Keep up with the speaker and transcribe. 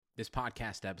This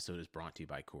podcast episode is brought to you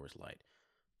by Coors Light.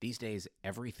 These days,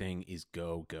 everything is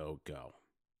go, go, go.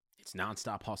 It's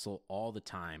nonstop hustle all the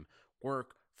time.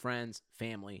 Work, friends,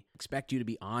 family expect you to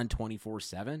be on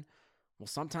 24/7. Well,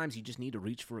 sometimes you just need to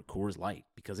reach for a Coors Light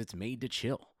because it's made to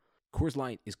chill. Coors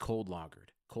Light is cold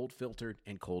lagered, cold filtered,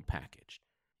 and cold packaged.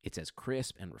 It's as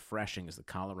crisp and refreshing as the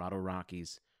Colorado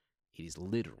Rockies. It is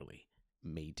literally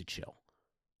made to chill.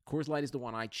 Coors Light is the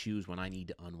one I choose when I need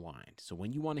to unwind. So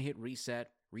when you want to hit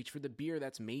reset, reach for the beer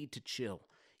that's made to chill.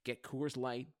 Get Coors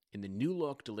Light in the new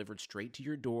look delivered straight to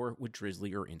your door with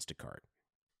Drizzly or Instacart.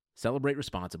 Celebrate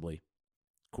responsibly.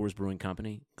 Coors Brewing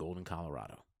Company, Golden,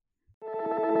 Colorado.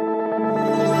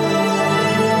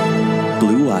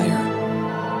 Blue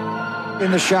Wire.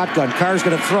 In the shotgun, Carr's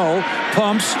going to throw,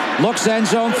 pumps, looks end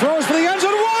zone, throws for the end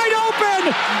zone, wide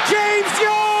open! James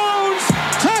Jones!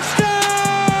 Touchdown!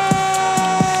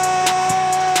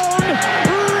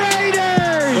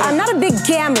 Raiders! I'm not a big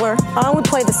gambler. I only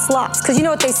play the slots, because you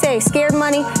know what they say, scared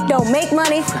money don't make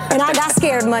money, and I got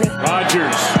scared money.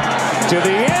 Rodgers to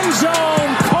the end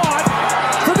zone, caught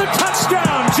for the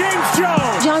touchdown, James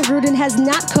Jones! Jon Gruden has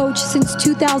not coached since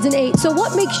 2008. So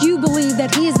what makes you believe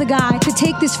that he is the guy to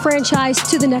take this franchise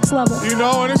to the next level? You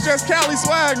know, and it's just Cali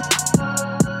swag.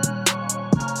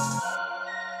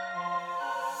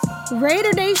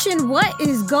 Raider Nation, what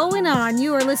is going on?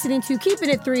 You are listening to Keeping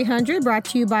It 300, brought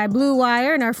to you by Blue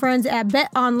Wire and our friends at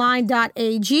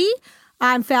betonline.ag.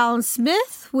 I'm Fallon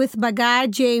Smith with my guy,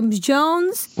 James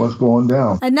Jones. What's going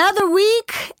down? Another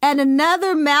week and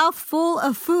another mouthful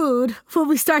of food before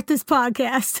we start this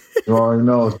podcast. You already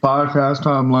know it's podcast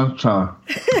time, lunchtime.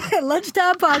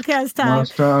 Lunchtime podcast time.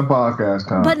 Lunchtime podcast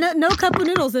time. But no cup of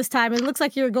noodles this time. It looks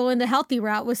like you're going the healthy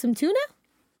route with some tuna.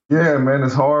 Yeah, man,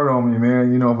 it's hard on me,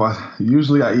 man. You know,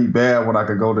 usually I eat bad when I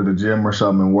could go to the gym or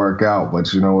something and work out.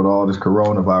 But, you know, with all this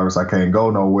coronavirus, I can't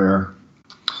go nowhere.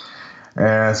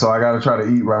 And so I got to try to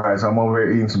eat right. So I'm over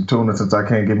here eating some tuna since I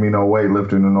can't get me no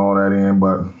weightlifting and all that in.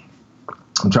 But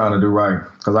I'm trying to do right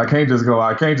because I can't just go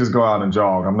out and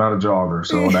jog. I'm not a jogger,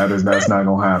 so that's not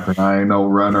gonna happen. I ain't no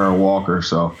runner or walker,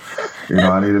 so you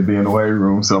know I need to be in the weight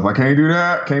room. So if I can't do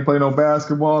that, can't play no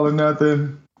basketball or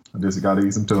nothing, I just got to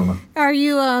eat some tuna. Are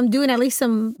you doing at least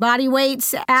some body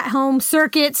weights at home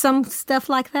circuit, some stuff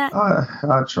like that?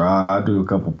 I try. I do a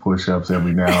couple push-ups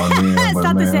every now and then. It's but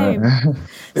not man, the same.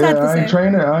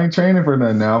 I ain't training for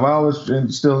nothing now. If I was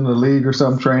still in the league or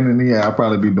something training, I'd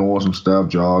probably be doing some stuff,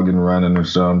 jogging, running or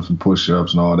some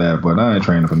push-ups and all that. But I ain't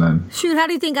training for nothing. Shoot, how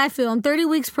do you think I feel? I'm 30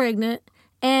 weeks pregnant.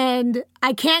 And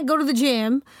I can't go to the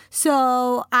gym,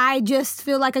 so I just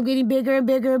feel like I'm getting bigger and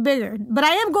bigger and bigger. But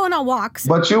I am going on walks.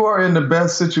 But you are in the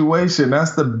best situation.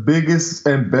 That's the biggest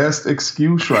and best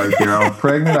excuse right there. I'm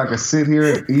pregnant. I can sit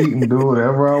here and eat and do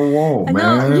whatever I want,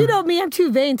 man. You know me. I'm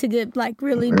too vain to get like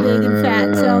really big and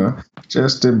fat. So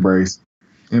just embrace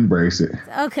it.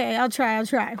 Okay, I'll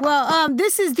try. Well,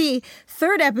 this is the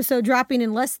third episode dropping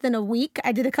in less than a week.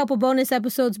 I did a couple bonus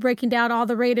episodes breaking down all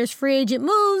the Raiders free agent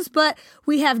moves, but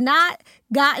we have not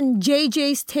gotten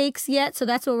JJ's takes yet, so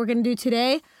that's what we're going to do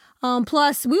today.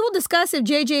 Plus, we will discuss if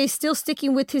JJ is still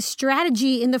sticking with his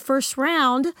strategy in the first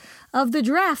round of the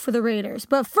draft for the Raiders.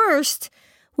 But first,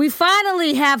 we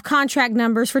finally have contract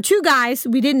numbers for two guys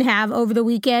we didn't have over the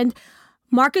weekend,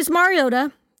 Marcus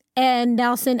Mariota and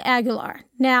Nelson Aguilar.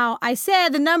 Now, I said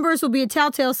the numbers will be a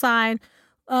telltale sign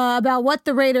about what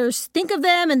the Raiders think of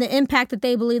them and the impact that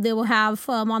they believe they will have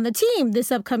on the team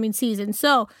this upcoming season.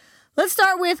 So let's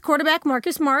start with quarterback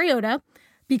Marcus Mariota,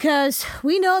 because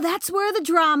we know that's where the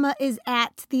drama is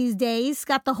at these days.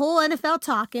 Got the whole NFL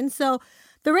talking. So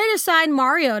the Raiders signed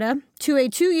Mariota to a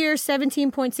 2-year,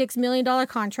 $17.6 million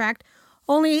contract.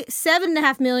 Only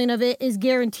 $7.5 million of it is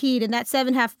guaranteed, and that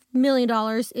 $7.5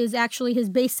 million is actually his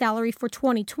base salary for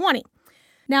 2020.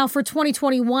 Now, for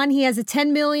 2021, he has a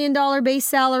 $10 million base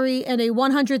salary and a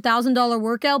 $100,000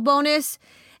 workout bonus.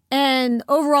 And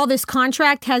overall, this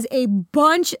contract has a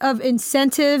bunch of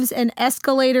incentives and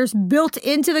escalators built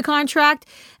into the contract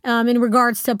in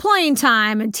regards to playing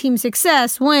time and team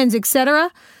success, wins,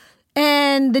 etc.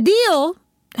 And the deal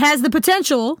has the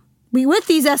potential, with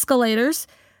these escalators,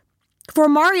 for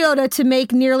Mariota to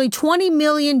make nearly $20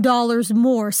 million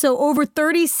more, so over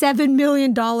 $37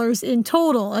 million in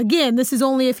total. Again, this is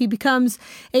only if he becomes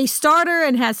a starter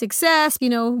and has success,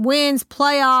 wins,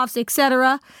 playoffs,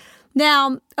 etc.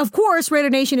 Now, of course, Raider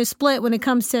Nation is split when it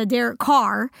comes to Derek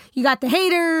Carr. You got the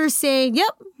haters saying,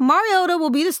 yep, Mariota will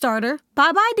be the starter.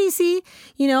 Bye-bye, DC.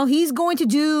 He's going to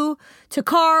do to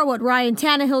Carr what Ryan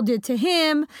Tannehill did to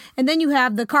him. And then you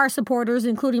have the Carr supporters,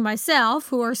 including myself,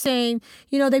 who are saying,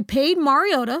 they paid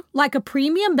Mariota like a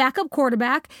premium backup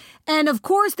quarterback. And, of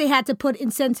course, they had to put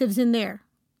incentives in there.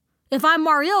 If I'm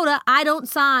Mariota, I don't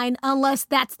sign unless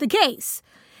that's the case.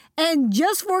 And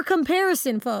just for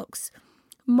comparison, folks,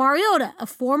 Mariota, a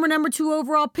former number 2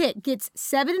 overall pick, gets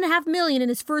 $7.5 million in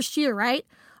his first year, right?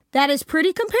 That is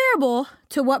pretty comparable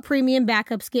to what premium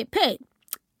backups get paid.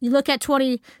 You look at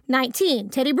 2019,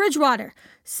 Teddy Bridgewater,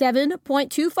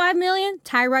 $7.25 million.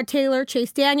 Tyrod Taylor,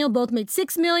 Chase Daniel, both made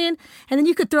 $6 million. And then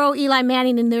you could throw Eli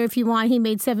Manning in there if you want. He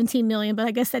made $17 million, but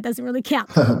I guess that doesn't really count.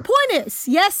 Point is,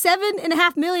 yes,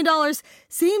 $7.5 million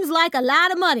seems like a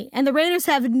lot of money. And the Raiders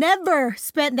have never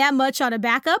spent that much on a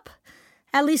backup,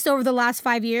 at least over the last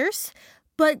 5 years.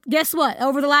 But guess what?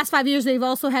 Over the last 5 years, they've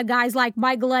also had guys like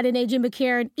Mike Glennon, A.J.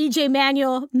 McCarron, E.J.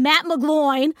 Manuel, Matt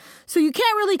McGloin. So you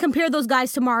can't really compare those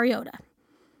guys to Mariota.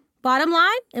 Bottom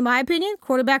line, in my opinion,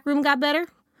 quarterback room got better.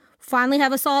 Finally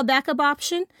have a solid backup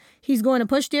option. He's going to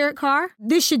push Derek Carr.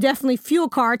 This should definitely fuel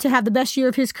Carr to have the best year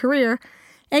of his career.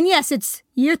 And yes, it's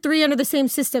year 3 under the same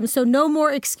system, so no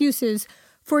more excuses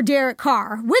for Derek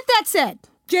Carr. With that said,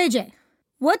 JJ,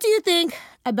 what do you think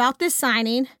about this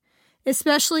signing,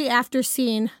 especially after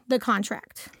seeing the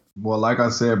contract? Well, like I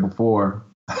said before,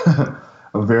 a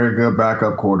very good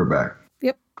backup quarterback.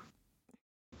 Yep.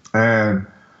 And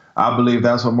I believe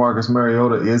that's what Marcus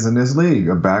Mariota is in this league,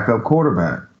 a backup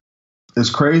quarterback. It's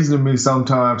crazy to me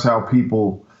sometimes how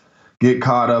people get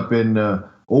caught up in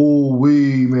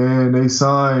they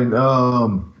signed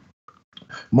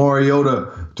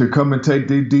Mariota to come and take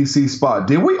the DC spot.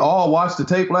 Did we all watch the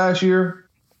tape last year?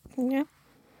 Yeah.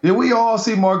 Did we all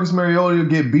see Marcus Mariota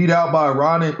get beat out by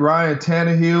Ryan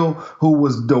Tannehill, who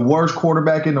was the worst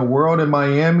quarterback in the world in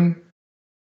Miami,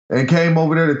 and came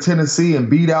over there to Tennessee and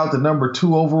beat out the number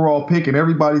 2 overall pick, and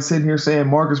everybody sitting here saying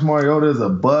Marcus Mariota is a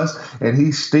bust and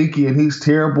he's stinky and he's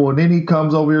terrible, and then he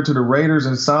comes over here to the Raiders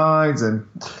and signs, and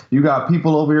you got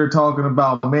people over here talking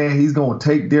about, man, he's going to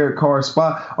take Derek Carr's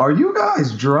spot. Are you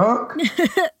guys drunk?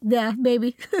 Yeah,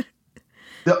 baby.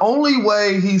 The only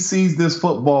way he sees this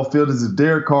football field is if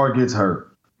Derek Carr gets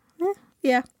hurt.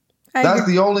 Yeah. That's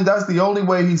the only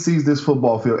way he sees this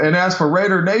football field. And as for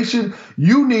Raider Nation,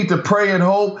 you need to pray and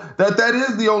hope that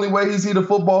is the only way he sees the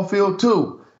football field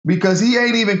too, because he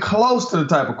ain't even close to the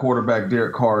type of quarterback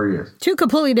Derek Carr is. 2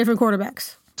 completely different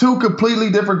quarterbacks. 2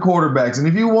 completely different quarterbacks. And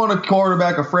if you want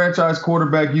a franchise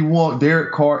quarterback, you want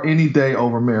Derek Carr any day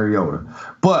over Mariota.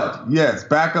 But yes,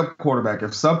 backup quarterback.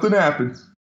 If something happens,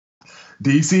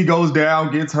 DC goes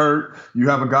down, gets hurt, you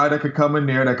have a guy that could come in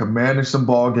there that can manage some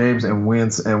ball games and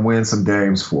win some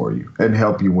games for you and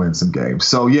help you win some games.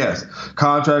 So yes,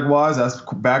 contract-wise, that's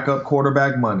backup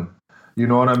quarterback money. You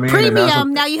know what I mean?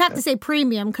 Premium. Now you have to say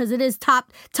premium because it is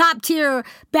top tier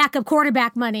backup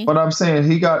quarterback money. But I'm saying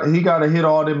he got to hit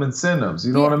all them incentives.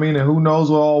 You know what I mean? And who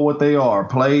knows what they are?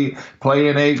 Play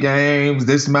in 8 games,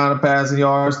 this amount of passing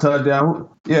yards, touchdown.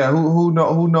 Who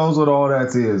knows what all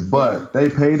that is? But they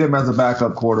paid him as a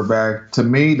backup quarterback. To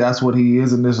me, that's what he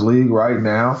is in this league right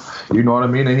now. You know what I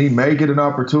mean? And he may get an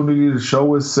opportunity to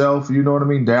show himself, you know what I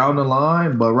mean, down the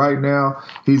line. But right now,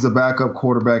 he's a backup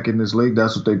quarterback in this league.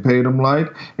 That's what they paid him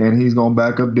like. And he's going to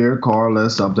back up Derek Carr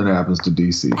unless something happens to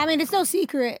DC. I mean, it's no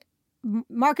secret.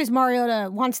 Marcus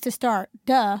Mariota wants to start.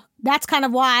 Duh. That's kind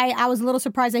of why I was a little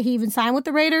surprised that he even signed with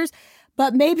the Raiders.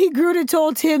 But maybe Gruden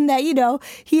told him that,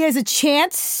 he has a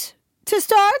chance to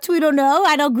start. We don't know.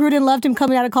 I know Gruden loved him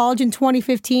coming out of college in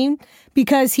 2015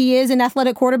 because he is an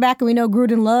athletic quarterback, and we know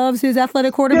Gruden loves his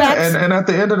athletic quarterbacks. Yeah, and at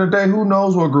the end of the day, who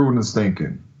knows what Gruden's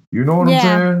thinking? You know what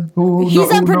I'm saying? He's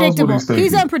unpredictable.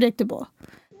 He's unpredictable.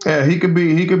 Yeah, he could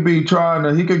be trying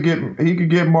to. He could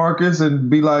get Marcus and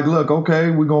be like, look,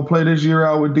 okay, we're gonna play this year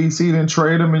out with DC, then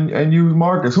trade him and use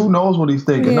Marcus. Who knows what he's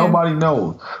thinking? Yeah. Nobody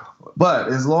knows. But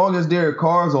as long as Derek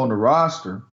Carr's on the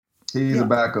roster, he's a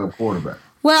backup quarterback.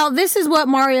 Well, this is what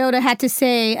Mariota had to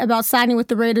say about signing with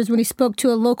the Raiders when he spoke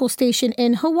to a local station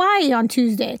in Hawaii on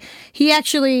Tuesday. He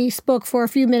actually spoke for a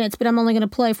few minutes, but I'm only going to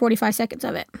play 45 seconds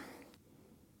of it.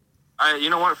 You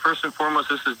know what? First and foremost,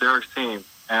 this is Derek's team,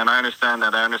 and I understand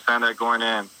that. I understand that going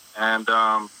in. And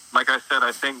like I said,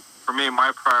 I think for me,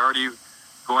 my priority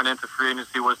going into free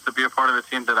agency was to be a part of a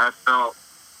team that I felt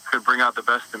could bring out the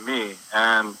best in me.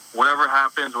 And whatever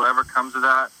happens, whatever comes of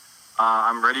that,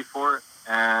 I'm ready for it.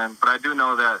 But I do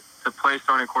know that to play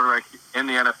starting quarterback in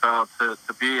the NFL,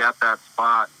 to be at that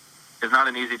spot is not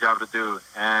an easy job to do.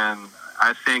 And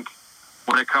I think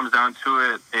when it comes down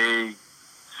to it, a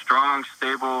strong,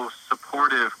 stable,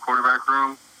 supportive quarterback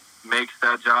room makes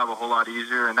that job a whole lot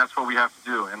easier. And that's what we have to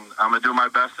do. And I'm going to do my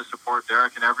best to support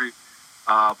Derek in every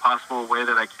possible way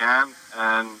that I can.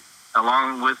 And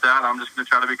along with that, I'm just going to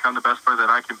try to become the best player that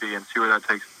I can be and see where that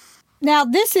takes me. Now,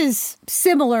 this is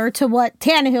similar to what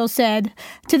Tannehill said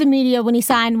to the media when he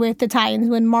signed with the Titans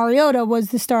when Mariota was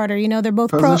the starter. You know, they're both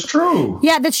pros. That's true.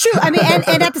 Yeah, that's true. I mean,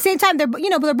 and at the same time, they're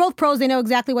both pros. They know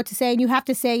exactly what to say. And you have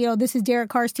to say, this is Derek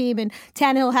Carr's team. And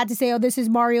Tannehill had to say, this is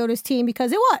Mariota's team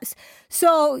because it was.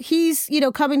 So he's,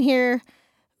 coming here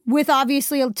with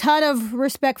obviously a ton of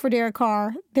respect for Derek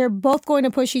Carr. They're both going to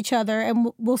push each other,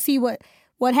 and we'll see what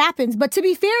happens. But to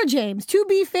be fair, James,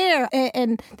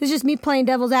 and this is just me playing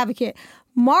devil's advocate,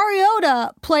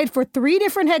 Mariota played for 3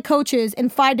 different head coaches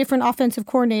and 5 different offensive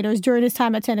coordinators during his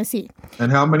time at Tennessee.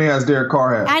 And how many has Derek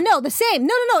Carr had? I know, the same.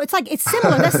 No. It's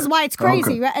similar. This is why it's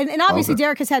crazy. Okay. Right? And obviously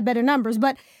Derek has had better numbers,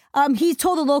 but he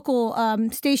told a local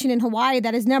station in Hawaii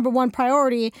that his number one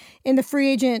priority in the free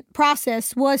agent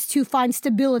process was to find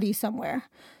stability somewhere.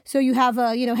 So you have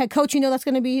a head coach that's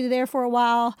going to be there for a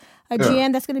while, a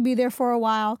GM that's going to be there for a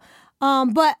while.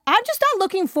 But I'm just not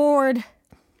looking forward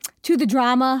to the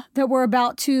drama that we're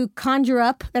about to conjure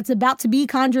up, that's about to be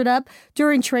conjured up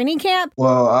during training camp.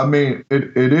 Well, I mean,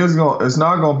 it's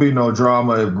not going to be no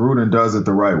drama if Gruden does it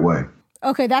the right way.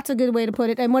 Okay, that's a good way to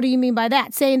put it. And what do you mean by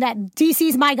that? Saying that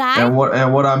DC's my guy? And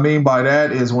what I mean by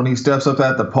that is when he steps up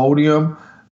at the podium,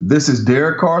 this is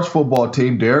Derek Carr's football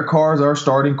team. Derek Carr is our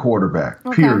starting quarterback,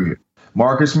 period.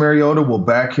 Marcus Mariota will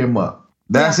back him up.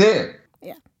 That's it.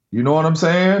 Yeah. You know what I'm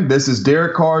saying? This is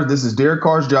Derek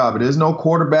Carr's job. It is no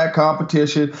quarterback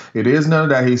competition. It is none of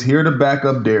that. He's here to back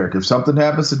up Derek. If something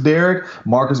happens to Derek,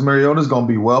 Marcus Mariota is going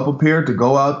to be well prepared to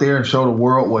go out there and show the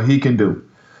world what he can do.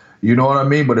 You know what I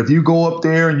mean? But if you go up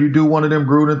there and you do one of them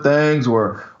Gruden things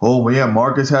where, oh, man,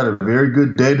 Marcus had a very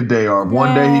good day today, or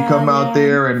one day he come out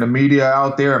there and the media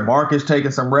out there and Marcus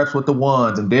taking some reps with the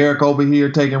ones and Derek over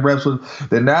here taking reps with,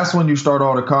 then that's when you start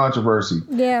all the controversy.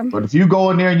 Yeah. But if you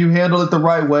go in there and you handle it the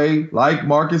right way, like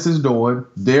Marcus is doing,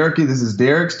 this is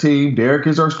Derek's team. Derek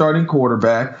is our starting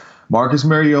quarterback. Marcus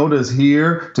Mariota is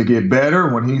here to get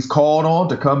better when he's called on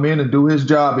to come in and do his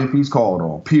job if he's called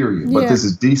on, period. But this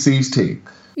is DC's team.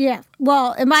 Yeah.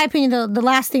 Well, in my opinion, the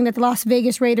last thing that the Las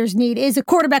Vegas Raiders need is a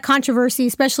quarterback controversy,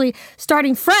 especially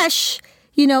starting fresh,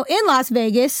 in Las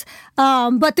Vegas.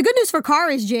 But the good news for Carr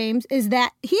is, James, is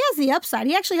that he has the upside.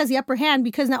 He actually has the upper hand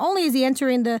because not only is he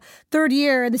entering the 3rd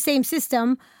year in the same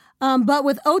system, but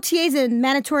with OTAs and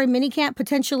mandatory minicamp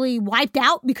potentially wiped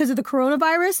out because of the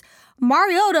coronavirus,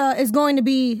 Mariota is going to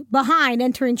be behind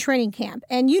entering training camp.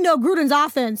 And Gruden's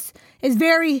offense is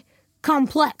very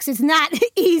complex. It's not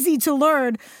easy to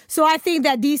learn. So I think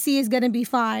that DC is going to be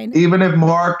fine. Even if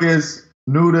Marcus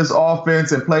knew this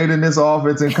offense and played in this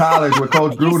offense in college with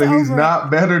Coach Gruden, he's not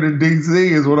better than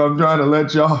DC is what I'm trying to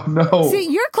let y'all know. See,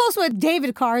 you're close with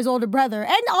David Carr, his older brother,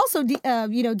 and also,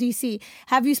 DC.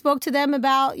 Have you spoke to them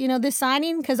about, this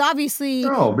signing? Because obviously...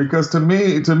 No, because to me,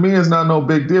 it's not no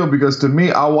big deal because to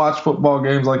me, I watch football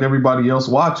games like everybody else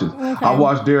watches. Okay. I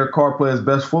watched Derek Carr play his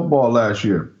best football last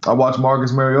year. I watched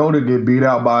Marcus Mariota get beat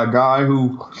out by a guy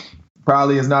who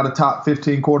probably is not a top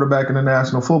 15 quarterback in the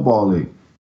National Football League.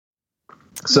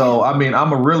 So, I mean,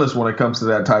 I'm a realist when it comes to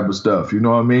that type of stuff. You know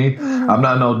what I mean? Mm-hmm. I'm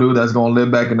not no dude that's going to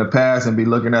live back in the past and be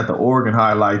looking at the Oregon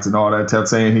highlights and all that stuff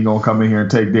saying he's going to come in here and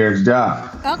take Derek's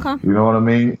job. Okay. You know what I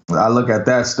mean? I look at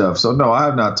that stuff. So, no, I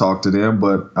have not talked to them,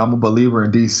 but I'm a believer in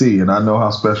D.C., and I know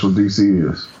how special D.C.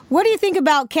 is. What do you think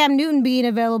about Cam Newton being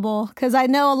available? Because I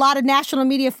know a lot of national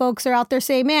media folks are out there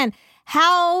saying, man,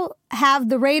 how have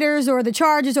the Raiders or the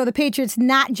Chargers or the Patriots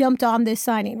not jumped on this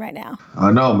signing right now?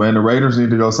 I know, man. The Raiders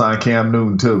need to go sign Cam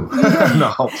Newton, too.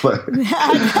 No, but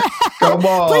come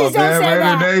on, please don't man. Say Raider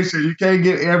that. Nation, you can't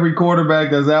get every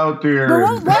quarterback that's out there.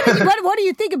 But what do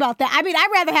you think about that? I mean, I'd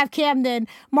rather have Cam than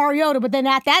Mariota, but then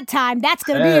at that time, that's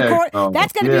going to be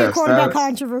a quarterback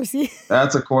controversy.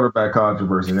 That's a quarterback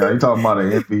controversy. Now, you're talking about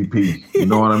an MVP. You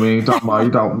know what I mean? You're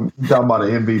talking about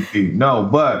an MVP. No,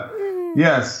 but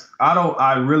yes,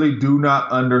 I really do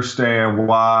not understand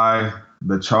why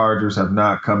the Chargers have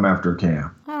not come after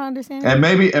Cam. I don't understand. And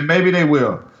maybe they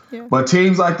will. Yeah. But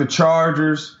teams like the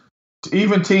Chargers,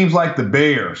 even teams like the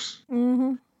Bears,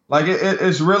 like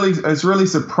it's really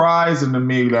surprising to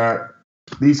me that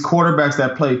these quarterbacks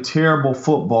that play terrible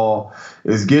football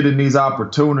is getting these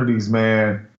opportunities,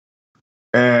 man.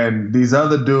 And these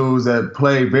other dudes that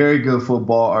play very good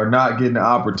football are not getting the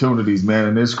opportunities, man.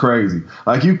 And it's crazy.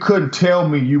 Like, you couldn't tell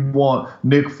me you want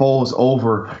Nick Foles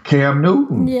over Cam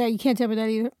Newton. Yeah, you can't tell me that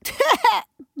either.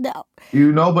 No.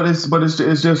 But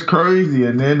it's just crazy.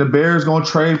 And then the Bears going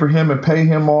to trade for him and pay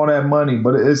him all that money.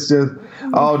 But it's just,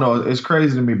 oh no, it's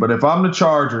crazy to me. But if I'm the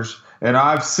Chargers and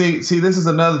I've seen, this is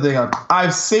another thing.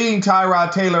 I've seen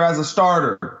Tyrod Taylor as a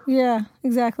starter. Yeah,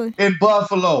 exactly. In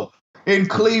Buffalo, in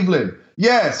Cleveland.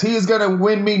 Yes, he is going to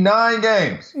win me 9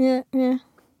 games. Yeah.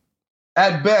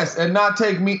 at best and not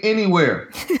take me anywhere.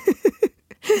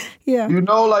 Yeah. You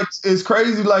know, like, it's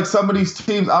crazy. Like, some of these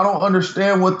teams, I don't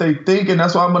understand what they think, and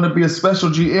that's why I'm going to be a special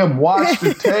GM. Watch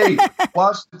the tape.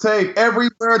 Watch the tape.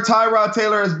 Everywhere Tyrod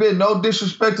Taylor has been, no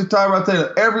disrespect to Tyrod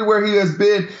Taylor, everywhere he has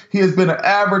been an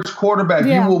average quarterback.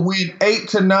 Yeah. You will win 8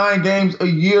 to 9 games a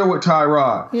year with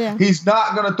Tyrod. Yeah. He's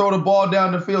not going to throw the ball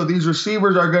down the field. These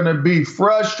receivers are going to be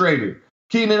frustrated.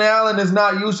 Keenan Allen is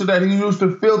not used to that. He's used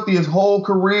to filthy his whole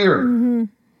career. Mm-hmm.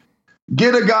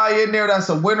 Get a guy in there that's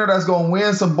a winner, that's going to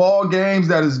win some ball games,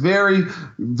 that is very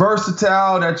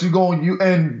versatile, that you're going to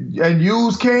and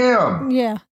use Cam.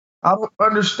 Yeah. I don't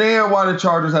understand why the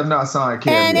Chargers have not signed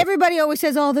Cam. And yet. everybody always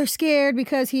says, oh, they're scared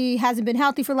because he hasn't been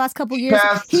healthy for the last couple of years.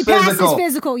 He passes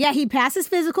physical. Yeah, he passes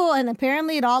physical, and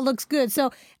apparently it all looks good.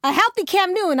 So a healthy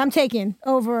Cam Newton, I'm taking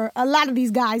over a lot of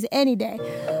these guys any day.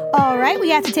 All right, we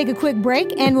have to take a quick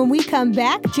break. And when we come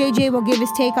back, JJ will give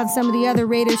his take on some of the other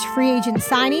Raiders free agent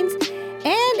signings.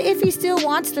 And if he still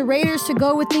wants the Raiders to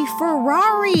go with the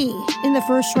Ferrari in the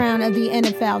first round of the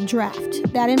NFL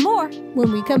draft. That and more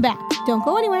when we come back. Don't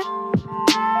go anywhere.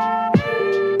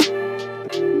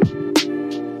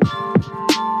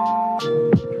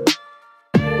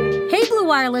 Hey Blue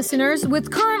Wire listeners,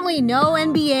 with currently no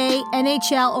NBA,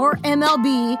 NHL, or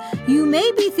MLB, you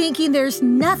may be thinking there's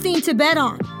nothing to bet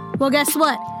on. Well, guess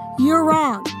what? You're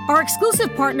wrong. Our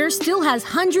exclusive partner still has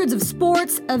hundreds of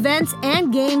sports, events,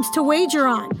 and games to wager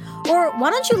on. Or why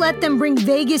don't you let them bring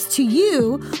Vegas to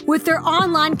you with their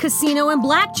online casino and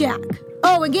blackjack?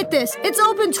 Oh, and get this, it's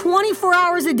open 24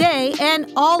 hours a day and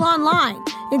all online,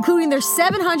 including their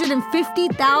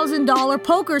 $750,000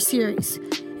 poker series.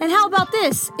 And how about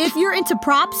this? If you're into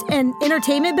props and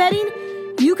entertainment betting,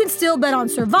 you can still bet on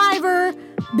Survivor,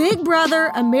 Big Brother,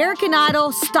 American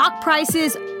Idol, stock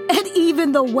prices, and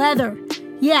even the weather.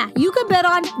 Yeah, you can bet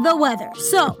on the weather.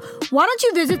 So, why don't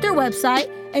you visit their website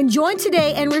and join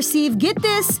today and receive, get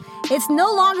this, it's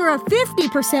no longer a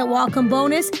 50% welcome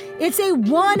bonus, it's a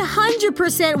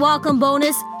 100% welcome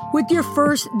bonus with your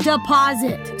first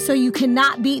deposit. So you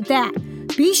cannot beat that.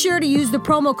 Be sure to use the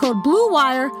promo code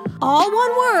BLUEWIRE, all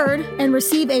one word, and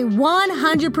receive a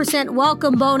 100%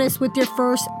 welcome bonus with your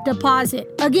first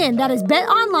deposit. Again, that is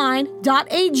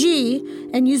betonline.ag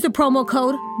and use the promo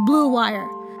code BLUEWIRE.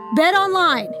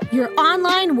 BetOnline, your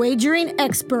online wagering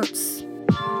experts.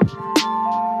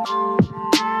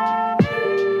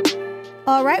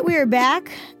 All right, we are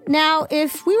back. Now,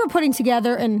 if we were putting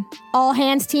together an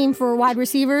all-hands team for wide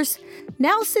receivers,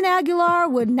 Nelson Aguilar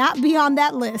would not be on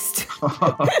that list.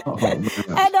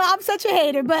 I know, I'm such a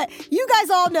hater, but you guys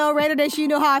all know, Raider Nation, you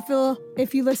know how I feel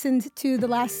if you listened to the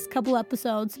last couple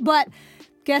episodes. But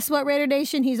guess what, Raider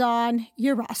Nation? He's on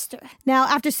your roster. Now,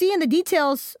 after seeing the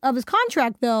details of his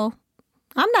contract, though,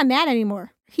 I'm not mad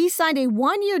anymore. He signed a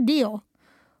 1-year deal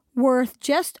worth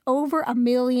just over $1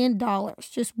 million,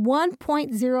 just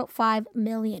 $1.05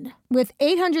 million, with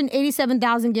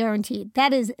 $887,000 guaranteed.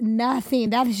 That is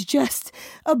nothing. That is just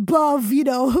above,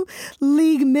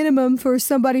 league minimum for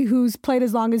somebody who's played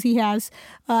as long as he has.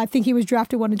 I think he was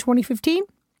drafted in 2015.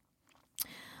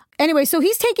 Anyway, so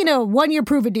he's taking a 1-year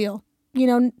prove-it deal.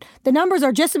 The numbers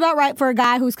are just about right for a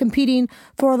guy who's competing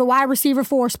for the wide receiver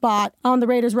 4 spot on the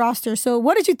Raiders roster. So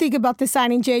what did you think about this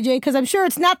signing, JJ? Because I'm sure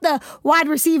it's not the wide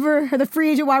receiver or the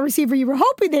free agent wide receiver you were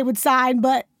hoping they would sign,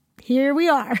 but here we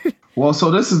are. Well,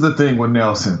 so this is the thing with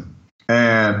Nelson.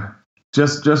 And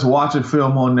just watching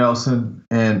film on Nelson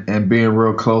and being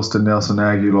real close to Nelson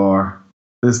Aguilar,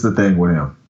 this is the thing with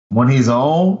him. When he's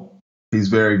on, he's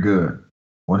very good.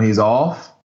 When he's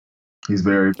off, he's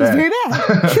very bad. He's very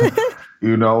bad.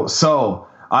 So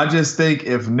I just think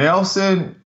if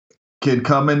Nelson can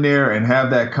come in there and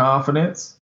have that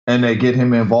confidence and they get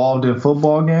him involved in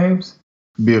football games,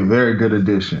 it'd be a very good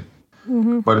addition.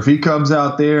 Mm-hmm. But if he comes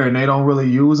out there and they don't really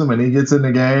use him and he gets in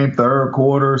the game third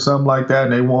quarter or something like that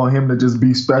and they want him to just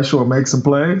be special or make some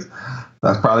plays,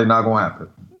 that's probably not going to happen.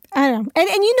 I know.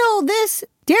 And this,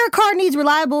 Derek Carr needs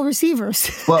reliable receivers.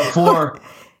 But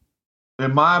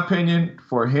in my opinion,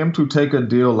 for him to take a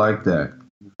deal like that,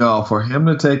 with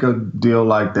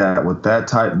that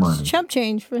type money, it's chump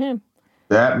change for him.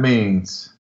 That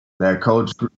means that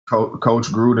Coach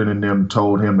Gruden and them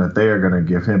told him that they are going to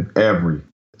give him every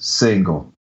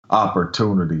single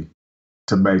opportunity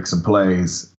to make some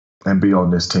plays and be on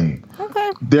this team.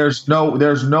 Okay. There's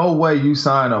no way you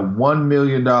sign a $1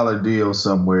 million deal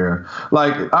somewhere.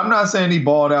 Like, I'm not saying he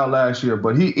balled out last year,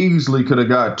 but he easily could have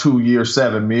got 2 years,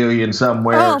 $7 million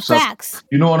somewhere. Oh, facts.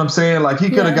 You know what I'm saying? Like, he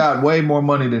could have got way more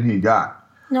money than he got.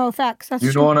 No, facts. That's true.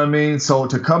 You know what I mean? So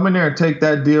to come in there and take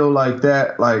that deal like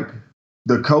that, like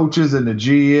the coaches and the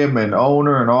GM and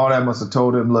owner and all that must have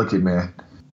told him, look, man,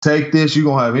 Take this. You're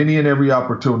gonna have any and every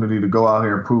opportunity to go out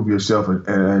here and prove yourself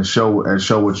and show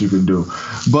what you can do.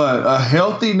 But a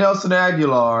healthy Nelson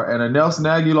Aguilar and a Nelson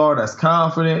Aguilar that's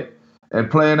confident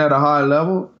and playing at a high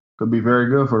level could be very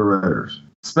good for the Raiders,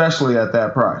 especially at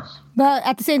that price. But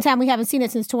at the same time, we haven't seen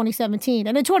it since 2017.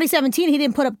 And in 2017, he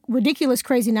didn't put up ridiculous,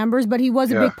 crazy numbers, but he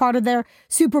was a big part of their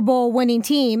Super Bowl winning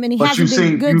team, and he hasn't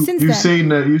been good since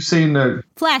then. You've seen the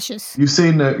flashes. You've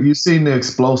seen the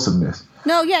explosiveness.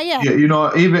 No, yeah. You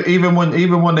know, even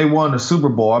when they won the Super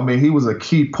Bowl, I mean, he was a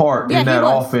key part in that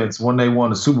offense when they won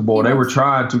the Super Bowl. They were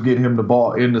trying to get him the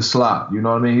ball in the slot. You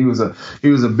know what I mean? He was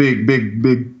a big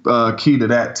key to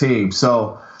that team.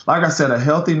 So, like I said, a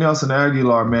healthy Nelson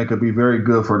Aguilar, man, could be very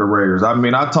good for the Raiders. I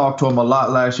mean, I talked to him a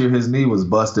lot last year. His knee was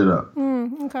busted up.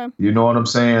 Okay. You know what I'm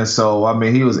saying? So, I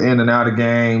mean, he was in and out of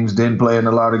games, didn't play in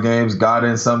a lot of games, got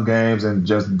in some games, and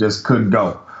just couldn't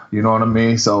go. You know what I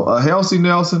mean? So, a healthy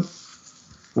Nelson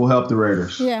will help the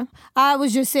Raiders. Yeah. I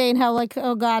was just saying how, like,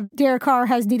 oh, God, Derek Carr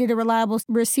has needed a reliable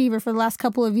receiver for the last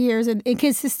couple of years, and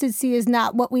consistency is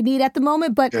not what we need at the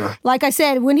moment. But like I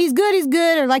said, when he's good, he's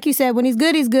good. Or like you said, when he's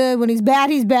good, he's good. When he's bad,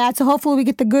 he's bad. So hopefully we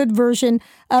get the good version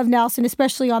of Nelson,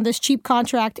 especially on this cheap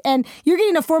contract. And you're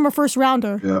getting a former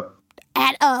first-rounder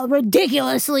at a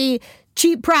ridiculously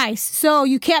cheap price. So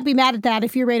you can't be mad at that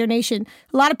if you're Raider Nation.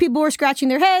 A lot of people were scratching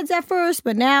their heads at first,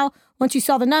 but now once you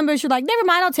saw the numbers, you're like, never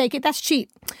mind, I'll take it. That's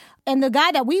cheap. And the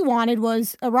guy that we wanted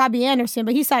was Robbie Anderson,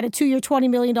 but he signed a 2-year, $20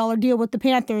 million deal with the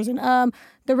Panthers, and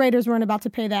the Raiders weren't about to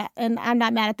pay that. And I'm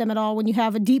not mad at them at all when you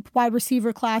have a deep wide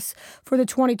receiver class for the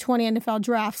 2020 NFL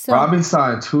draft. So Robbie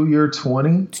signed 2-year,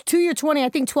 20? 2-year, 20, I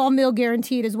think $12 million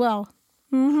guaranteed as well.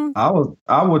 Mm-hmm.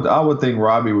 I would think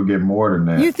Robbie would get more than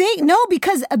that. You think? No,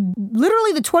 because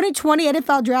literally the 2020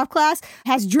 NFL draft class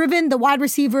has driven the wide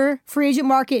receiver free agent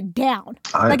market down.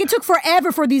 It took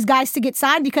forever for these guys to get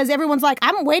signed because everyone's like,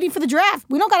 I'm waiting for the draft.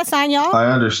 We don't got to sign y'all. I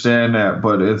understand that,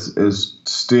 but it's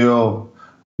still,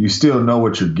 you still know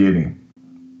what you're getting.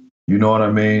 You know what I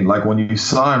mean? Like when you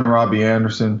sign Robbie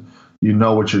Anderson, you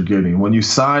know what you're getting. When you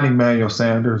sign Emmanuel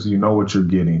Sanders, you know what you're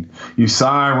getting. You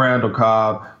sign Randall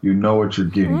Cobb, you know what you're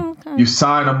getting. Okay. You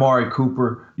sign Amari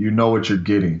Cooper, you know what you're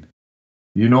getting.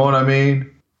 You know what I mean?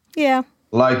 Yeah.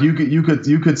 Like you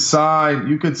could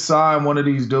sign one of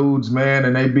these dudes, man,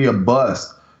 and they'd be a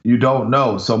bust. You don't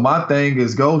know. So my thing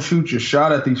is go shoot your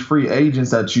shot at these free agents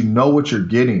that you know what you're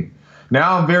getting.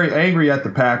 Now I'm very angry at the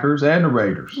Packers and the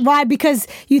Raiders. Why? Because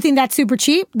you think that's super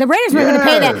cheap? The Raiders weren't going to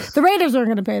pay that. The Raiders weren't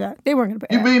going to pay that. They weren't going to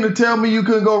pay that. You mean to tell me you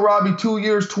couldn't go Robbie 2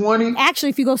 years, 20? Actually,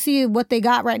 if you go see what they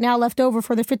got right now left over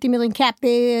for their $50 million cap,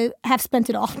 they have spent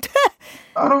it all.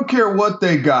 I don't care what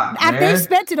they got, man. They've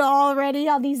spent it all already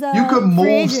on these you could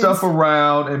move stuff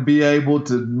around and be able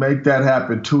to make that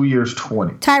happen 2 years,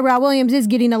 20. Tyrell Williams is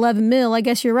getting $11 million. I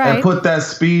guess you're right. And put that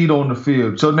speed on the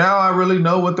field. So now I really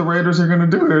know what the Raiders are going to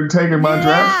do. They're taking my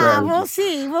draft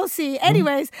strategy. We'll see.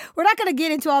 Anyways, we're not going to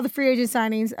get into all the free agent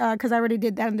signings because I already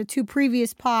did that in the 2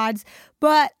 previous pods.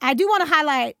 But I do want to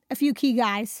highlight a few key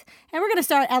guys. And we're going to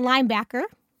start at linebacker. Whoop,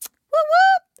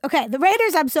 whoop. Okay, the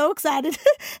Raiders, I'm so excited,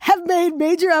 have made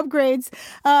major upgrades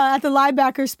at the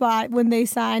linebacker spot when they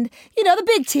signed, the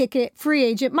big ticket free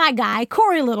agent, my guy,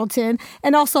 Corey Littleton,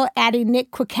 and also adding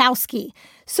Nick Kwiatkowski.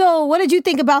 So what did you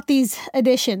think about these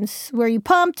additions? Were you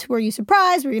pumped? Were you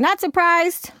surprised? Were you not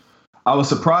surprised? I was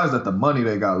surprised at the money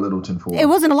they got Littleton for. It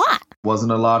wasn't a lot.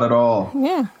 Wasn't a lot at all.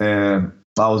 Yeah. And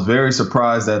I was very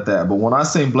surprised at that. But when I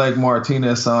seen Blake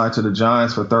Martinez sign to the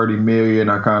Giants for $30 million,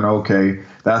 I kind of, okay,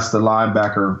 that's the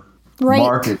linebacker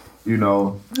market,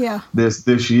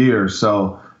 this year.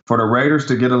 So for the Raiders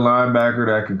to get a linebacker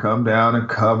that can come down and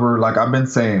cover, like I've been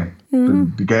saying,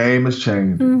 the game is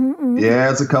changing. Mm-hmm.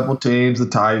 Yeah, it's a couple teams, the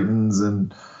Titans,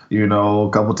 and, a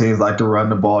couple teams like to run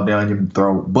the ball down your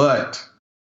throat. But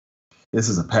this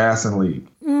is a passing league.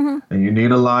 Mm-hmm. And you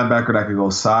need a linebacker that can go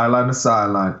sideline to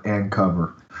sideline and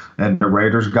cover. And the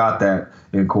Raiders got that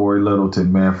in Corey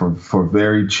Littleton, man, for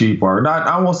very cheap, or not,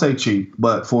 I won't say cheap,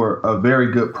 but for a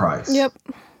very good price. Yep.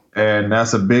 And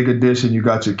that's a big addition. You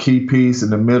got your key piece in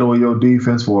the middle of your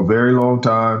defense for a very long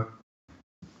time.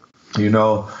 You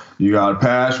got a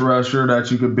pass rusher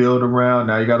that you could build around.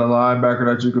 Now you got a linebacker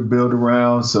that you could build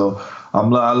around. So I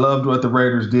loved what the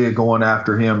Raiders did going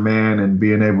after him, man, and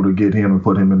being able to get him and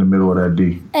put him in the middle of that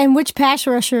D. And which pass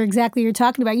rusher exactly you're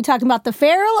talking about? You talking about the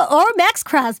Farrell or Max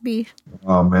Crosby?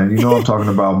 Oh, man, I'm talking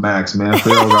about Max, man.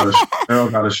 Farrell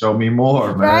got to show me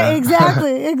more, man. Right,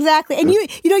 exactly. And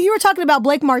you were talking about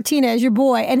Blake Martinez, your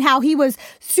boy, and how he was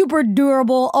super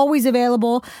durable, always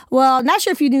available. Well, not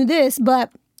sure if you knew this,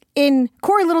 but in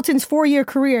Corey Littleton's 4-year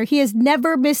career, he has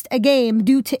never missed a game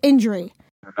due to injury.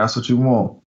 That's what you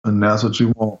want. And that's what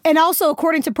you want. And also,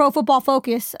 according to Pro Football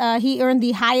Focus, he earned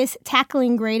the highest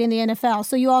tackling grade in the NFL.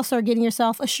 So you also are getting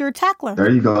yourself a sure tackler. There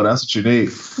you go. That's what you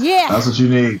need. Yeah. That's what you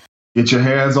need. Get your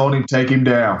hands on him, take him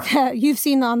down. You've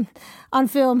seen on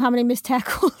film how many missed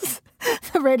tackles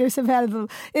the Raiders have had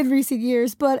in recent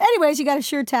years. But anyways, you got a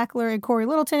sure tackler in Corey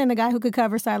Littleton and a guy who could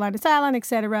cover sideline to sideline,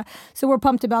 etc. So we're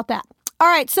pumped about that. All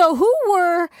right, so who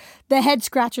were the head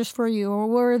scratchers for you, or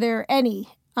were there any?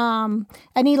 An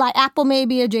Eli Apple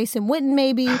maybe, a Jason Witten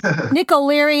maybe, Nick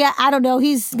O'Leary, I don't know.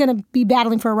 He's going to be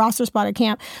battling for a roster spot at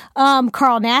camp.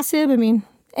 Carl Nassib, I mean,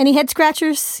 any head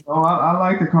scratchers? Oh, I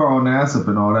like the Carl Nassib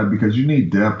and all that because you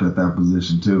need depth at that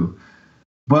position too.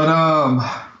 But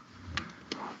I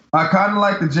kind of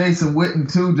like the Jason Witten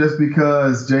too, just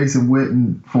because Jason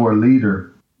Witten for a leader.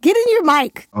 Get in your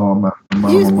mic. Oh, my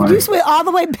you mic. went all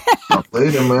the way back.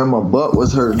 Later, man, my butt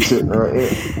was hurting sitting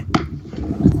right here.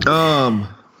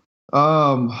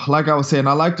 Like I was saying,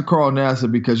 I like the Carl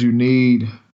Nassib because you need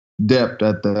depth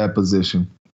at that position.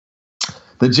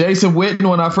 The Jason Witten,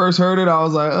 when I first heard it, I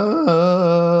was like,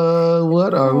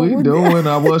 what are we doing?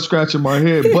 I was scratching my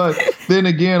head. But then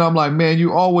again, I'm like, man,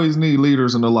 you always need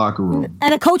leaders in the locker room.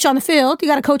 And a coach on the field. You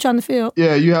got a coach on the field.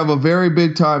 Yeah, you have a very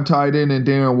big-time tight end in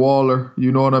Darren Waller.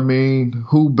 You know what I mean?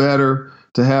 Who better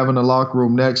to have in the locker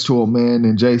room next to him, man,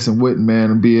 than Jason Witten,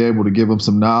 man, and be able to give him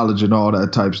some knowledge and all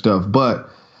that type stuff. But,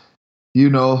 you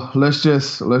know, let's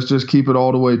just keep it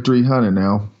all the way 300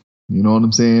 now. You know what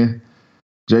I'm saying?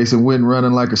 Jason Witten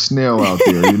running like a snail out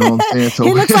there, you know what I'm saying? So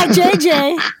he looks like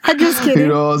JJ. I'm just kidding. You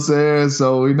know what I'm saying?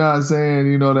 So we're not saying,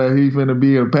 you know, that he's finna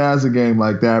be in a passing game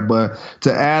like that, but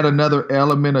to add another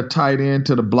element of tight end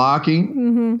to the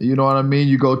blocking, you know what I mean?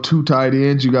 You go 2 tight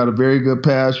ends, you got a very good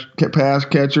pass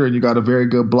catcher, and you got a very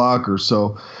good blocker.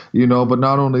 So, you know, but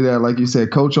not only that, like you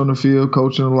said, coach on the field,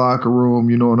 coach in the locker room,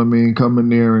 you know what I mean? Come in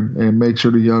there and make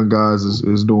sure the young guys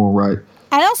is doing right.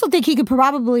 I also think he could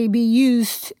probably be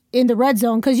used in the red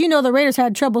zone because, you know, the Raiders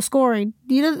had trouble scoring.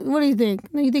 What do you think?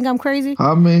 You think I'm crazy?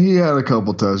 I mean, he had a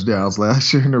couple touchdowns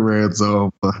last year in the red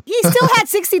zone. But he still had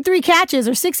 63 catches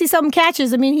or 60-something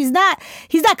catches. I mean, he's not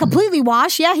completely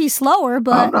washed. Yeah, he's slower,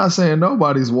 but I'm not saying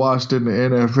nobody's washed in the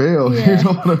NFL. Yeah. You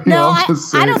know what I mean? No, I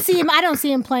don't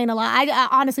see him playing a lot. I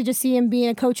honestly just see him being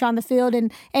a coach on the field,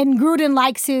 and Gruden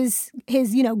likes his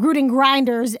you know, Gruden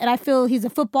grinders, and I feel he's a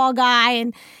football guy,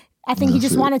 and I think he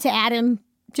just wanted to add him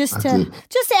just to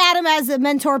add him as a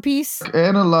mentor piece.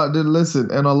 And a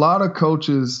lot of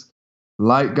coaches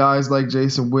like guys like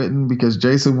Jason Witten because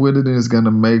Jason Witten is going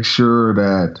to make sure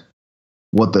that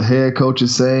what the head coach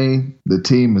is saying, the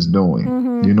team is doing.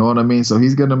 You know what I mean? So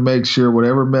he's going to make sure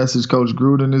whatever message Coach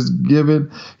Gruden is giving,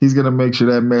 he's going to make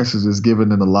sure that message is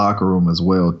given in the locker room as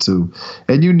well, too.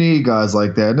 And you need guys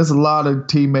like that. And there's a lot of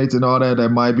teammates and all that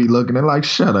might be looking at like,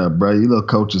 shut up, bro. You little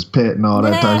coach's pet and all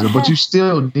that type of stuff. But you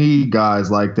still need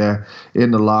guys like that in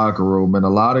the locker room. And a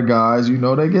lot of guys, you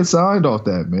know, they get signed off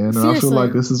that, man. And Seriously. I feel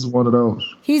like this is one of those.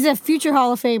 He's a future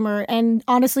Hall of Famer. And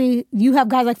honestly, you have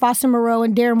guys like Foster Moreau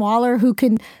and Darren Waller who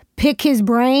can pick his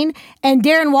brain, and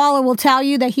Darren Waller will tell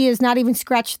you that he has not even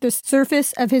scratched the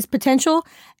surface of his potential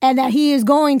and that he is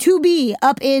going to be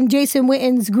up in Jason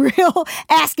Witten's grill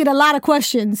asking a lot of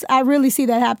questions. I really see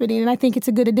that happening, and I think it's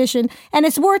a good addition, and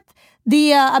it's worth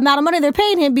the amount of money they're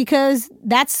paying him because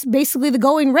that's basically the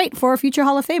going rate for a future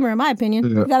Hall of Famer, in my opinion.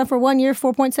 You got him for 1 year,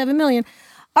 $4.7 million.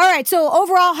 All right, so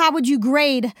overall, how would you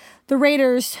grade the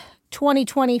Raiders'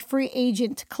 2020 free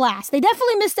agent class? They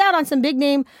definitely missed out on some big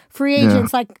name free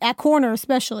agents, like at corner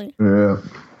especially. Yeah,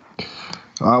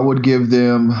 I would give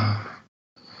them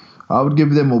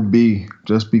a B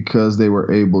just because they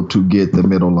were able to get the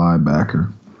middle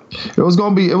linebacker. It was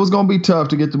gonna be tough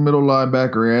to get the middle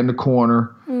linebacker and the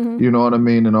corner, you know what I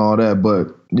mean, and all that.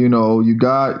 But you know, you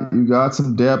got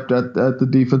some depth at the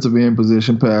defensive end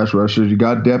position, pass rushers. You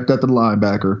got depth at the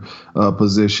linebacker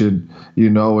position, you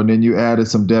know, and then you added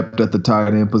some depth at the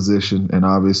tight end position, and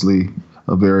obviously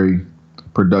a very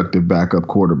productive backup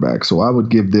quarterback. So I would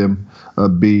give them a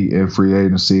B in free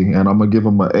agency, and I'm gonna give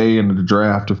them an A in the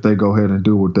draft if they go ahead and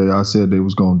do what I said they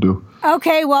was gonna do.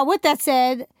 Okay, well, with that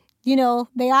said, you know,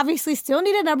 they obviously still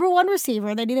need a number 1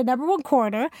 receiver. They need a number 1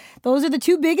 corner. Those are the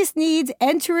 2 biggest needs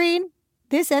entering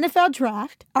this NFL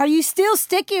draft. Are you still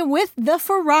sticking with the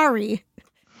Ferrari?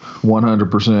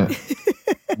 100%.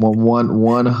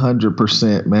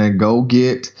 100%, man. Go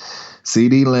get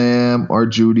CeeDee Lamb or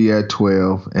Judy at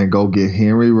 12 and go get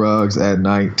Henry Ruggs at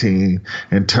 19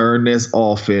 and turn this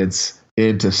offense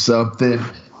into something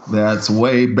that's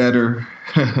way better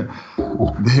than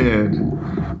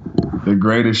the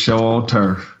greatest show on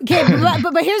turf. Okay,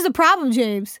 but here's the problem,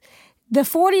 James. The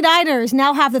 49ers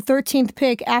now have the 13th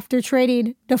pick after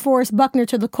trading DeForest Buckner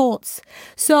to the Colts.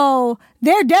 So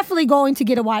they're definitely going to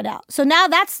get a wideout. So now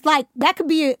that could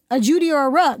be a Jeudy or a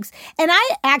Ruggs. And I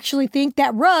actually think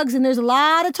that Ruggs, and there's a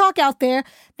lot of talk out there,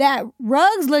 that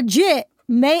Ruggs legit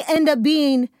may end up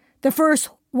being the first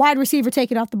wide receiver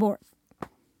taken off the board.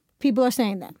 People are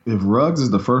saying that. If Ruggs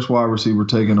is the first wide receiver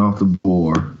taken off the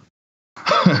board,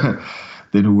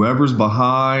 then whoever's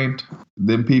behind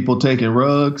them people taking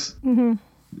Ruggs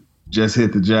just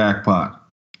hit the jackpot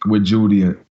with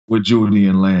Jeudy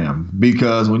and Lamb.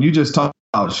 Because when you just talk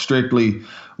about strictly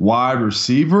wide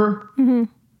receiver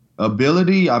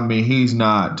ability, I mean, he's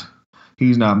not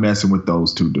messing with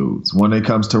those two dudes. When it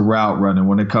comes to route running,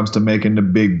 when it comes to making the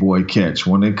big boy catch,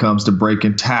 when it comes to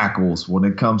breaking tackles, when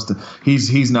it comes to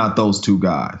he's not those two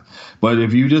guys. But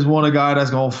if you just want a guy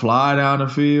that's gonna fly down the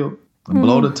field and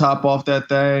blow the top off that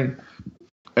thing,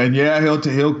 and yeah,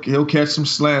 he'll catch some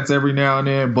slants every now and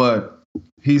then, but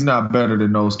he's not better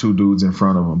than those two dudes in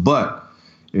front of him. But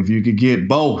if you could get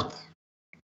both,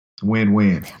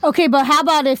 win-win. Okay, but how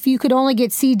about if you could only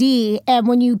get CD, and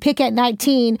when you pick at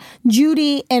 19,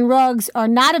 Jeudy and Ruggs are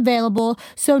not available,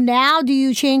 so now do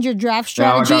you change your draft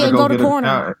strategy and go to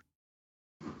corner?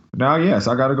 Now, yes,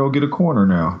 I got to go get a corner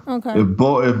now. Okay. If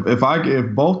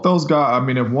both those guys, I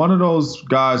mean, if one of those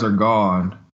guys are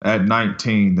gone at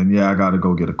 19, then yeah, I got to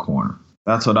go get a corner.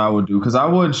 That's what I would do, because I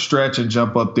wouldn't stretch and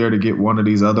jump up there to get one of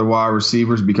these other wide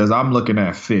receivers, because I'm looking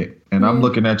at fit. And I'm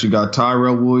looking at, you got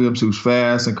Tyrell Williams, who's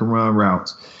fast and can run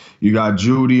routes. You got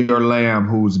Jeudy or Lamb,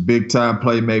 who's a big-time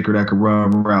playmaker that can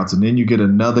run routes. And then you get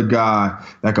another guy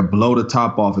that can blow the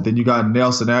top off it. Then you got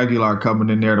Nelson Aguilar coming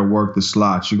in there to work the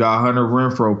slots. You got Hunter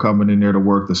Renfrow coming in there to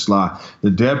work the slot. The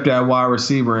depth at wide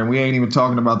receiver, and we ain't even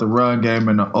talking about the run game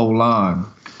and the O-line.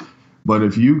 But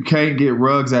if you can't get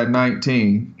Ruggs at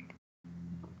 19,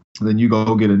 then you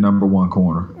go get a number one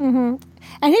corner.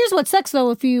 And here's what sucks, though.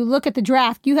 If you look at the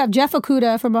draft, you have Jeff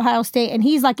Okudah from Ohio State, and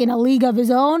he's like in a league of his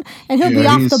own, and he'll be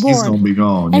off the board. He's going to be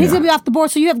gone. And he's going to be off the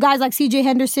board. So you have guys like C.J.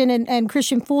 Henderson and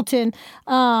Christian Fulton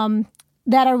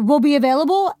that will be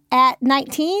available at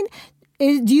 19.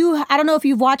 I don't know if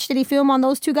you've watched any film on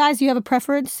those two guys. Do you have a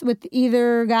preference with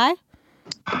either guy,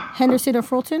 Henderson or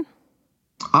Fulton?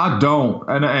 I don't.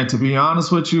 And to be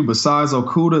honest with you, besides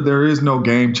Okudah, there is no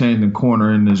game-changing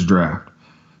corner in this draft.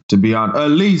 To be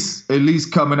honest, at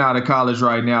least coming out of college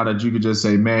right now, that you could just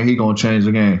say, man, he gonna change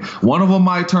the game. One of them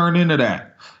might turn into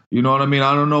that. You know what I mean?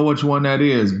 I don't know which one that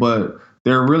is, but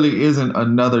there really isn't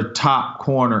another top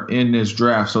corner in this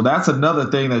draft. So that's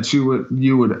another thing that you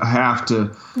would have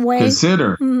to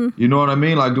consider. You know what I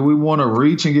mean? Like, do we want to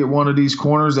reach and get one of these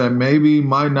corners that maybe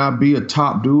might not be a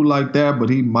top dude like that, but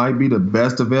he might be the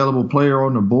best available player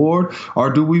on the board? Or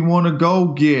do we want to go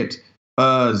get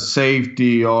a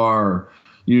safety or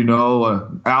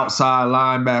an outside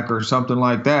linebacker or something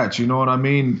like that, you know what I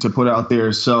mean, to put out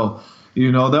there? So,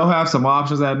 they'll have some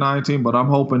options at 19, but I'm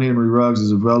hoping Henry Ruggs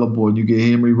is available and you get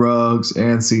Henry Ruggs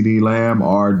and CeeDee Lamb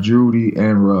or Jeudy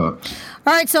and Ruggs.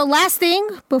 All right, so last thing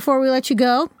before we let you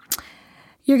go.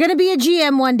 You're going to be a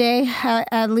GM one day.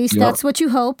 At least that's what you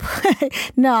hope.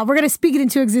 No, we're going to speak it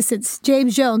into existence.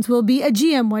 James Jones will be a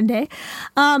GM one day.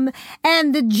 And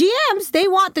the GMs, they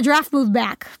want the draft move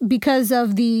back because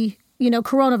of the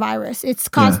coronavirus. It's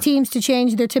caused teams to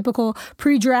change their typical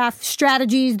pre-draft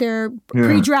strategies, their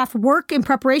pre-draft work in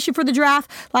preparation for the draft,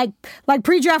 like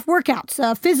pre-draft workouts,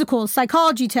 physicals,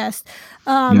 psychology tests.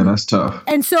 That's tough.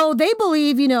 And so they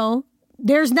believe,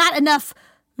 there's not enough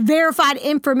verified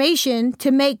information to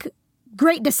make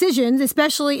great decisions,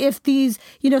 especially if these,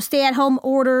 stay-at-home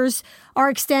orders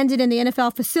are extended and the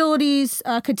NFL facilities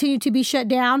continue to be shut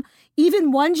down.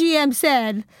 Even one GM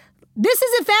said, this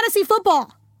isn't fantasy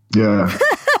football. Yeah.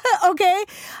 Okay.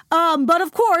 But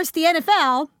of course, the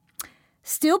NFL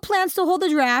still plans to hold the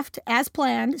draft as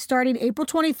planned starting April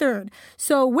 23rd.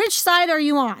 So which side are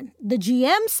you on? The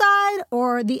GM side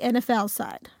or the NFL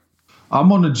side?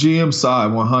 I'm on the GM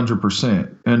side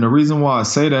 100%. And the reason why I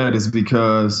say that is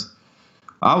because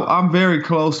I'm very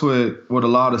close with a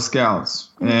lot of scouts.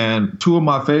 And two of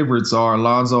my favorites are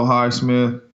Alonzo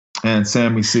Highsmith and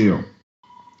Sammy Seal.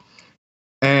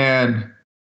 And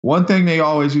one thing they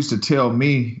always used to tell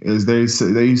me is they used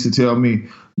to tell me,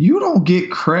 you don't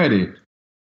get credit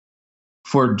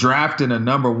for drafting a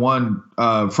number one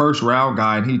first round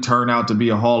guy and he turned out to be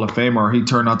a Hall of Famer or he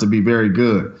turned out to be very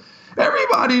good.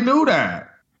 Everybody knew that.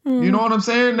 You know what I'm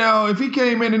saying? Now, if he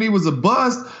came in and he was a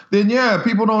bust, then yeah,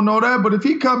 people don't know that. But if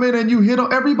he come in and you hit him,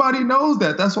 everybody knows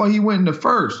that. That's why he went in the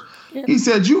first. Yeah. He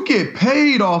said you get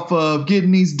paid off of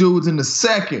getting these dudes in the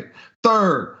second,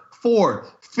 third,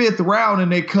 fourth, fifth round,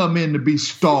 and they come in to be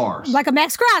stars. Like a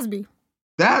Max Crosby.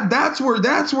 That's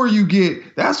where you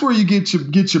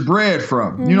get your bread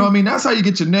from. You know what I mean? That's how you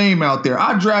get your name out there.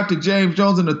 I drafted James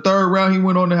Jones in the 3rd round. He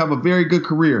went on to have a very good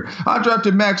career. I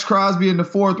drafted Max Crosby in the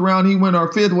 4th round. He went,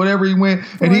 or 5th, whatever he went,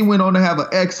 and he went on to have an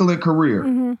excellent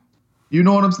career. You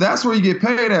know what I'm saying? That's where you get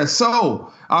paid at.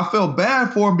 So I felt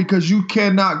bad for him because you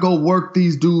cannot go work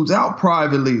these dudes out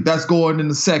privately. That's going in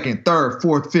the 2nd, 3rd,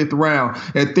 4th, 5th round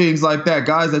and things like that.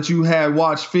 Guys that you had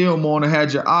watched film on and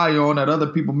had your eye on that other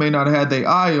people may not have had their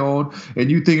eye on,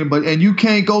 and you thinking, and you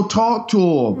can't go talk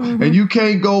to them, and you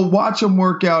can't go watch them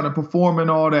work out and perform and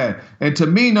all that. And to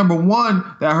me, number one,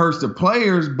 that hurts the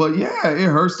players, but yeah, it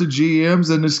hurts the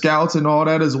GMs and the scouts and all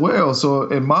that as well. So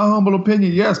in my humble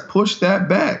opinion, yes, push that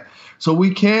back. So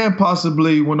we can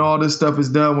possibly, when all this stuff is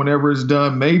done, whenever it's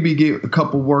done, maybe get a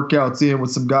couple workouts in with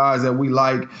some guys that we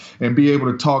like and be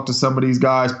able to talk to some of these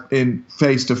guys in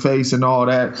face-to-face and all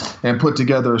that and put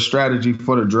together a strategy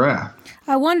for the draft.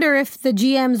 I wonder if the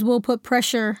GMs will put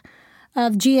pressure,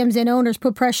 GMs and owners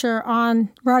put pressure on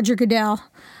Roger Goodell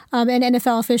and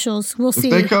NFL officials. We'll see.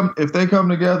 If they come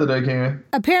together, they can.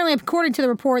 Apparently, according to the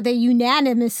report, they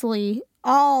unanimously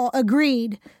all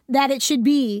agreed that it should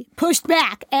be pushed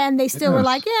back, and they still were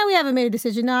like, yeah, we haven't made a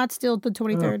decision. No, it's still the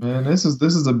 23rd. Yeah, man, this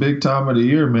is a big time of the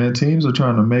year, man. Teams are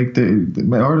trying to make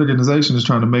our organization is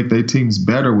trying to make their teams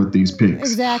better with these picks.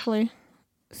 Exactly.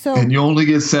 So, and you only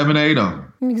get 7, 8 of them.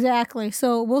 Exactly.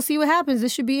 So we'll see what happens.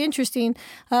 This should be interesting.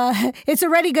 It's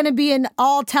already going to be an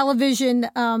all-television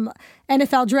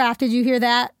NFL draft. Did you hear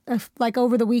that? Like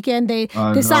over the weekend, they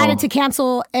decided to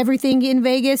cancel everything in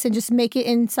Vegas and just make it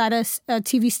inside a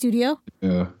TV studio.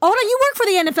 Yeah. Oh, no, you work for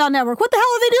the NFL Network. What the hell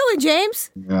are they doing,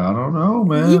 James? Yeah, I don't know,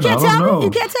 man. You can't tell me?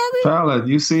 You can't tell me? Fallon,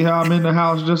 you see how I'm in the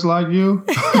house just like you?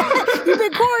 You've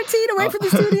been quarantined away from the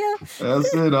studio?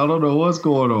 That's it. I don't know what's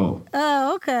going on.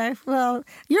 Oh, okay. Well,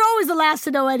 you're always the last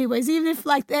to know anyways. Even if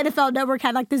like the NFL Network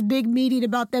had like this big meeting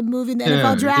about them moving the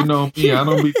NFL draft. You know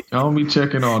me, I don't be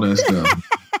checking all that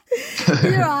stuff.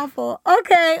 You're awful.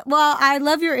 Okay, well, I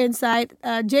love your insight.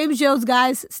 James Jones,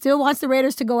 guys, still wants the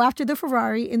Raiders to go after the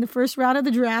Ferrari in the 1st round of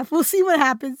the draft. We'll see what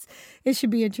happens. It should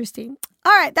be interesting.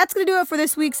 All right, that's going to do it for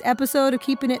this week's episode of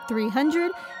Keeping It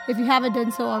 300. If you haven't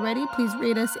done so already, please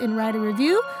rate us and write a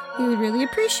review. We would really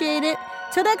appreciate it.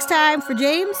 Till next time, for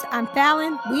James, I'm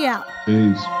Fallon. We out.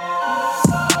 Peace.